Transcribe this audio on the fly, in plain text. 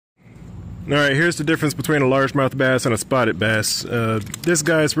Alright, here's the difference between a largemouth bass and a spotted bass. This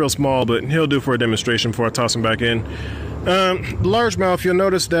guy's real small, but he'll do for a demonstration before I toss him back in. The largemouth, you'll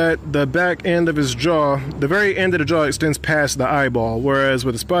notice that the back end of his jaw, the very end of the jaw extends past the eyeball, whereas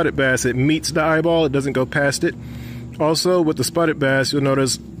with the spotted bass, it meets the eyeball, it doesn't go past it. Also, with the spotted bass, you'll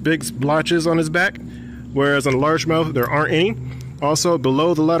notice big blotches on his back, whereas on the largemouth, there aren't any. Also,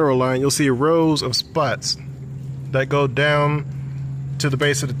 below the lateral line, you'll see rows of spots that go down to the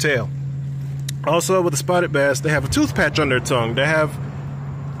base of the tail. Also, with the spotted bass, they have a tooth patch on their tongue. They have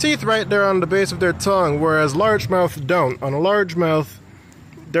teeth right there on the base of their tongue, whereas largemouth don't. On a largemouth,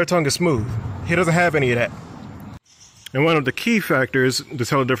 their tongue is smooth. He doesn't have any of that. And one of the key factors to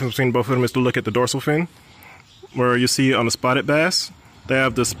tell the difference between both of them is to look at the dorsal fin, where you see on the spotted bass, they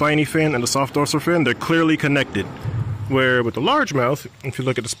have the spiny fin and the soft dorsal fin. They're clearly connected. Where with the largemouth, if you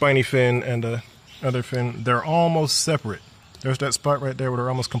look at the spiny fin and the other fin, they're almost separate. There's that spot right there where they're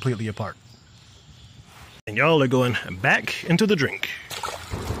almost completely apart. And y'all are going back into the drink.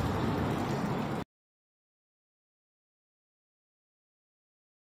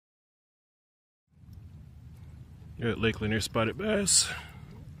 You're at Lake Lanier Spotted Bass.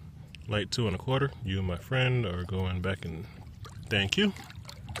 Light 2 1/4. You and my friend are going back and thank you.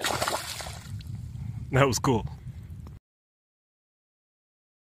 That was cool.